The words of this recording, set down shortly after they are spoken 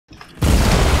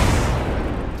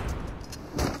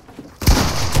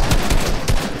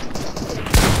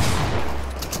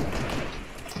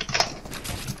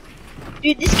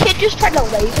Dude, this kid just tried to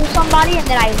laser somebody and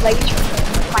then I lasered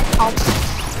him with my pump.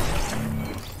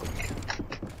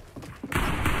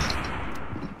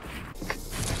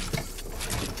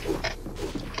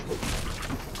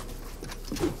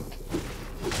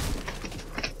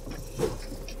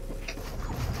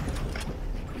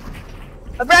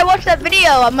 Whenever I watch that video,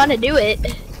 I'm gonna do it.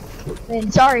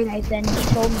 And sorry, Nathan, he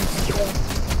told me to do it.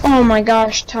 Oh my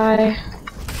gosh, Ty.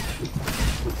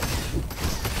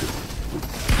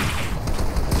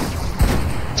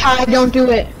 Ty, don't do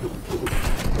it.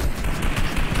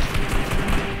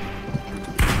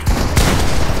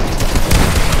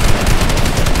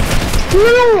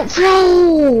 No,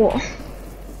 bro.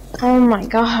 Oh my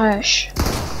gosh.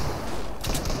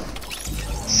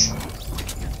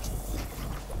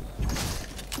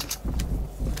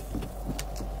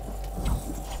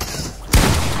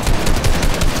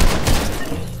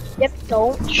 Yep,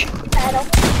 don't shoot at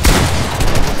him.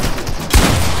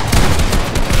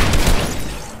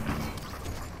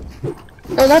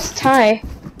 Oh, that's Ty.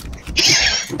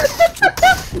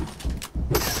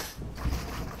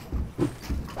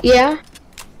 Yeah?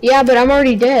 Yeah, but I'm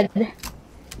already dead.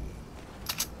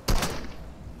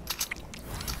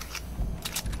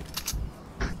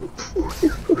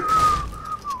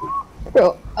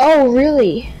 Bro, oh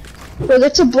really? Bro,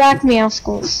 that's a black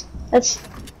Meowscles. That's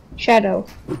Shadow.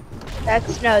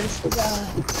 That's no, this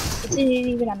isn't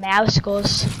even a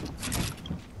Meowscles.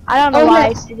 I don't know Oh, why no.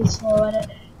 I see this slow at it.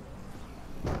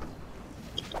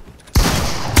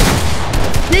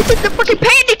 This is the fucking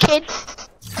panda kid!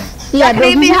 Yeah, Not bro, gonna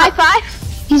give me he's a high not, five?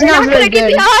 he's You're not gonna very give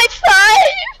me good. a high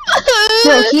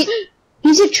Bro, five!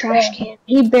 he's a trash can.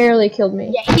 He barely killed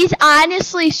me. Yeah, he's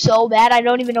honestly so bad, I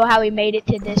don't even know how he made it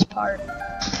to this part.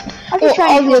 I'm Well, just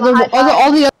trying to give him a high five.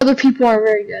 all the other people are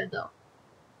very good though.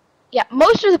 Yeah,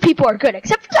 most of the people are good,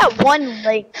 except for that one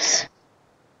Lynx.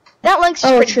 That Lynx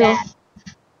is Oh, pretty true. bad.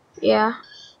 Yeah.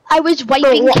 I was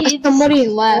wiping Bro, kids somebody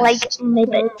left. like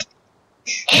midget.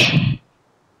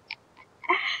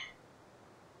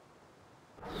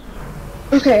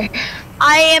 Okay.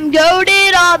 I am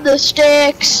goated on the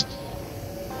sticks.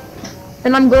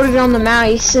 And I'm goated on the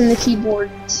mouse and the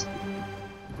keyboards.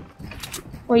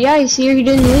 Well, yeah, he's here. He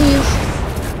didn't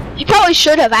leave. You probably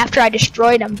should have after I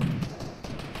destroyed him.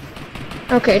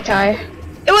 Okay, Ty.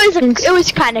 It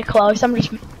was kind of close. I'm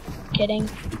just kidding.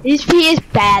 He is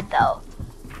bad though.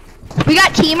 We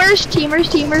got teamers.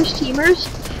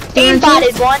 And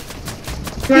botted one.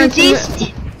 Dude,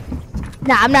 these.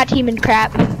 Nah, I'm not teaming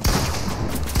crap.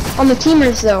 On the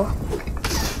teamers though.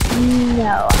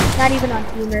 No, not even on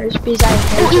teamers because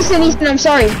Oh, Ethan, I'm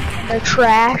sorry. they're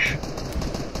trash.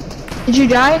 Did you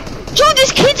die? Dude,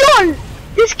 this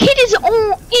kid is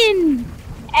on in.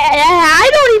 I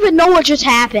don't even know what just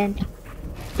happened.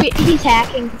 He's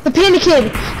hacking. The panda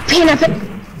kid.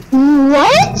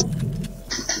 What?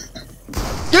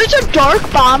 There's a dark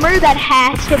bomber that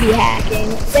has to be hacking.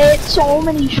 They had so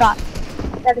many shots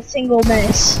at a single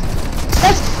miss.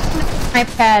 That's my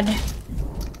iPad.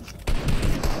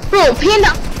 Bro,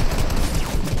 panda.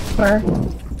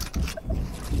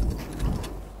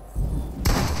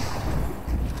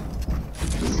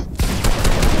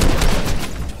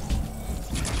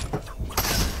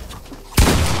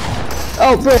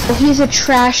 Oh, bro, he's a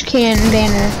trash can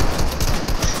banner.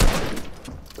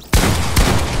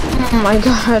 Oh my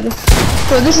god.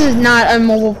 Bro, this is not a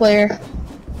mobile player.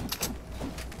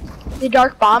 The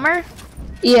dark bomber?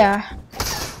 Yeah.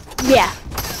 Yeah.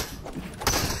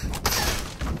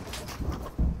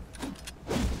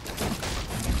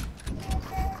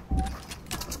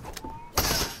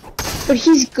 But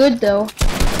he's good though.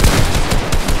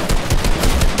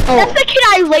 That's the kid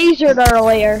I lasered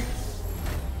earlier.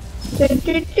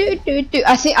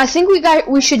 I think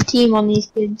we should team on these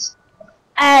kids.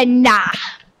 Nah.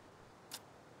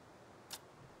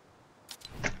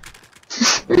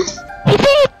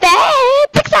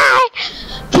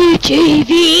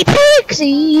 TGV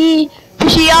Pixie.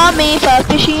 Fishy on me, fuck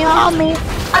fishy on me.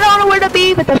 I don't know where to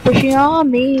be, but the fishy on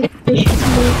me, fishy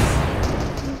on me.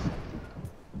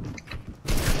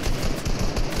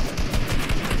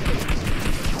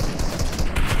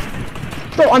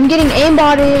 Bro, I'm getting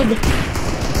aimbotted.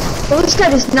 Bro, this guy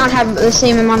does not have the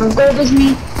same amount of gold as me.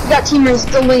 We got teamers,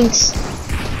 the Lynx.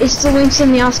 It's the Lynx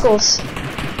and the Oscles.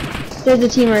 They're the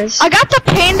teamers. I got the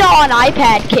panda on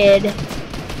iPad, kid.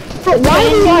 But why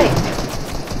do I?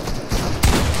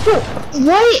 Bro,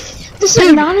 why? This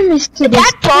Dude, anonymous kid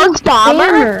that is dark so bomber,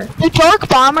 gamer. the dark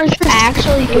bomber's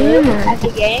actually good gamer. at the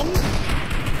game.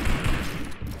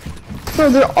 Bro,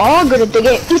 they're all good at the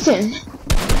game. Ethan,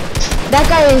 that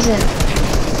guy isn't.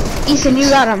 Ethan, you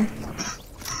got him.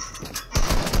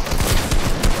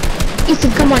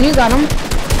 Ethan, come on, you got him.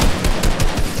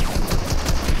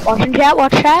 Watching chat,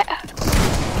 watch chat.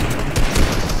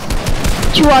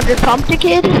 200 pumped a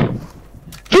kid.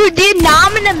 Dude, the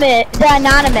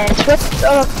anonymous. What's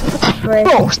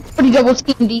Bro, somebody double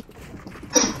team D.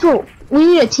 Bro, we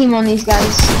need a team on these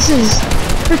guys.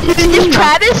 This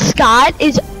Travis Scott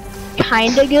is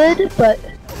kinda good, but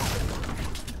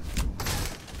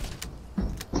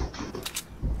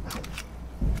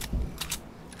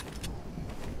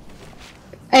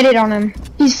edit on him.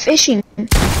 He's fishing.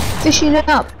 Fishing it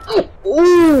up.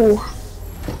 Ooh.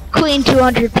 clean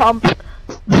 200 pump.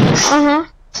 Uh-huh.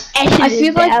 I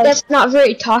feel like that's not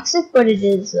very toxic, but it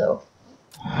is though.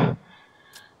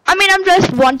 I mean, I'm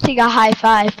just wanting a high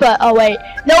five, but oh wait,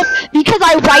 nope, because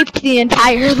I wiped the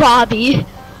entire lobby.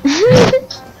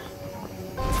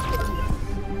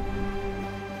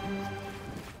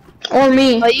 Or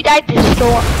me. Well, you died to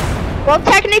storm. Well,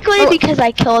 technically, because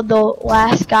I killed the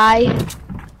last guy,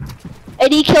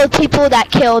 and he killed people that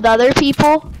killed other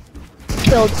people,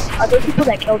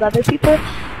 that killed other people.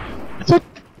 So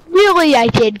really, I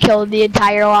did kill the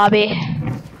entire lobby.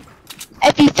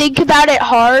 If you think about it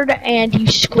hard and you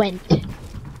squint.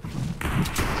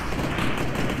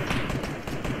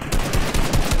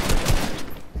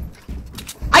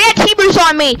 I got teamers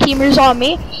on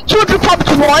me. 200 pumps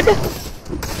 1.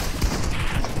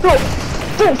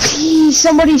 Bro, please,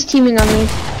 somebody's teaming on me.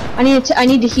 I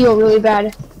need to heal really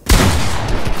bad.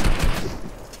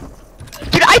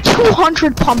 Dude, I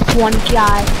 200 pumped one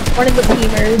guy. One of the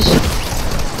teamers.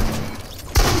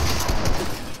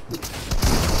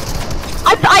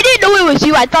 I didn't know it was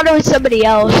you. I thought it was somebody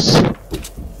else.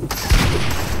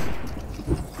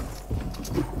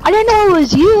 I didn't know it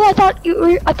was you. I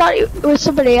thought it was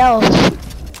somebody else.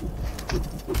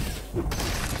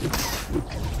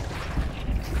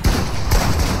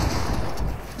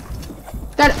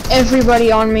 Got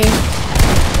everybody on me.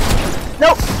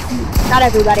 Nope, not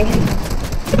everybody.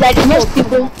 Most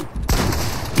people.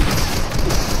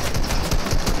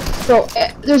 Bro,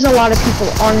 there's a lot of people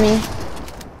on me.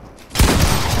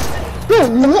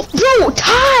 Bro,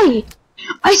 Ty!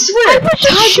 I swear, I was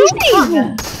just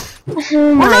shooting.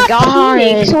 Oh my god!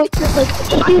 Teaming, so it's just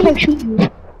like I'm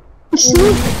shooting. It's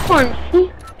so fun,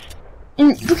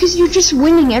 and because you're just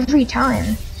winning every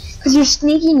time, because you're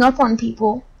sneaking up on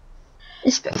people,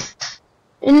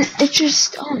 and it's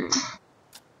just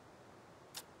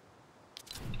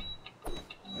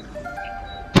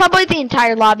Probably the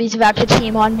entire lobby's about to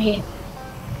team on me.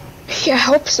 Yeah, I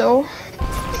hope so.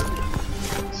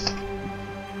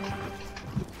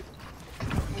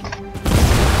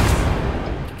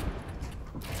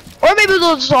 Or maybe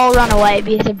they'll just all run away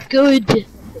because I'm good.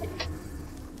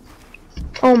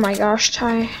 Oh my gosh,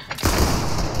 Ty.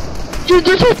 Dude,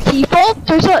 there's a default.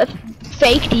 There's a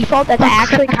fake default that's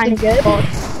actually kind of good.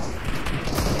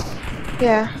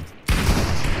 Yeah.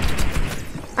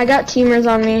 I got teamers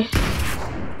on me.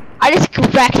 I just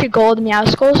wrecked your gold meow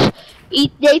skulls.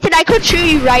 Nathan, I could shoot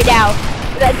you right now.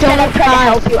 But then I'm trying to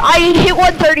help you. I hit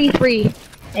 133.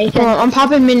 Nathan. I'm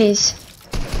popping minis.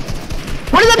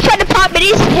 One of them trying to pop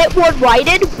minis, hit one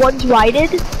whited, one's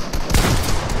whited.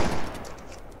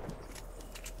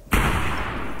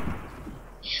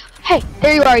 Hey,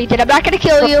 there you are, Ethan. I'm not gonna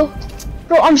kill you.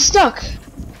 Bro, I'm stuck.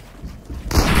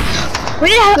 We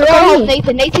didn't have to go help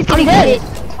Nathan. Nathan's getting hit.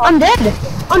 I'm dead.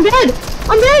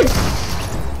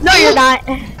 No, you're not.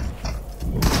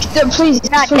 Please,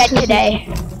 You're not dead today.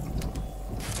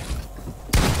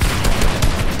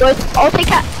 Good. I'll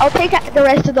take the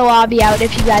rest of the lobby out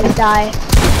if you guys die.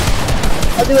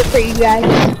 I'll do it for you guys.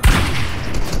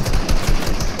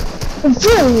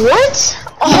 Bro, what?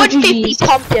 150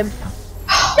 pumped him.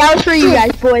 That was for you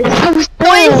guys, boys. That was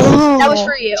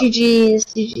for you.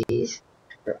 GG's.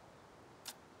 Bro,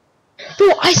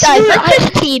 I Guys, swear let's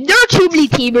just team. There are too many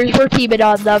teamers. We're teaming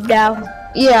on them now.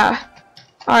 Yeah.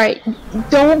 Alright.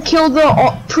 Don't kill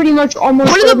the pretty much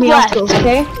almost One of them left.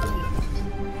 Okay?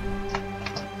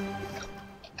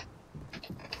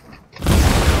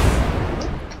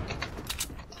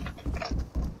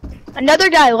 Another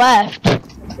guy left.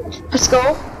 Let's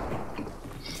go.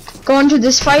 Go into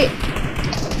this fight.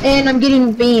 And I'm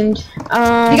getting beamed.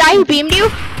 The guy who beamed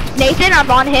you, Nathan, I'm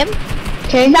on him.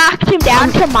 Okay. Knocked him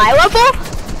down to my level.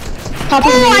 I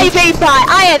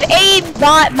have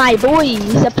aimbot my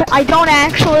boys. I don't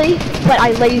actually, but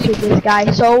I lasered this guy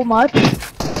so much.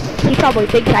 He probably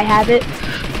thinks I have it.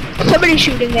 Somebody's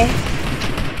shooting me.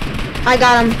 I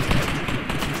got him.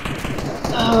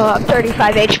 I'm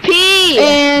 35 HP.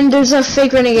 And there's a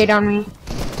fake renegade on me.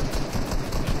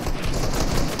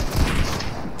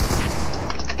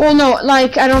 Well, no,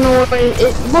 like, I don't know what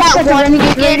it looks like a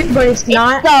renegade, but it's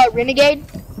not. It's the renegade.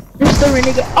 Just the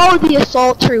renegade. Oh, the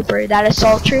assault trooper. That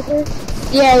assault trooper.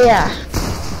 Yeah.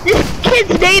 This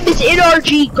kid's name is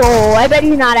NRG Goal. I bet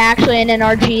he's not actually an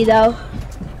NRG though.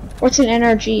 What's an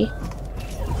NRG?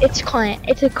 It's clan.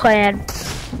 It's a clan.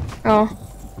 Oh.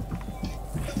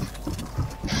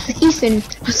 Ethan,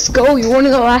 let's go. You're one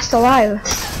of the last alive.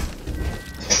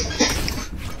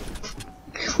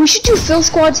 We should do fill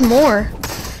squads more.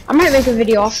 I might make a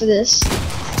video off of this.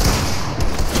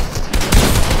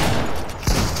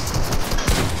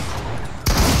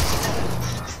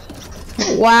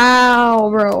 Wow,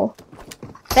 bro.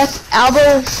 That's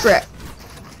Albo Fresh.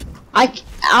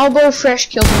 Albo Fresh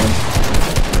killed me.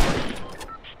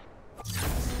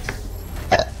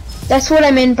 That's what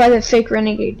I meant by the fake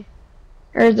renegade.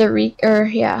 Or the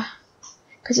yeah.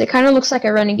 Cause it kinda looks like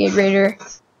a renegade raider.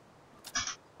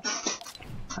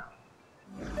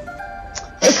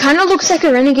 It kinda looks like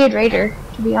a renegade raider,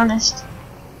 to be honest.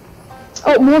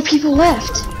 Oh, more people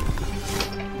left.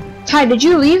 Ty, did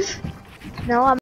you leave? No, I'm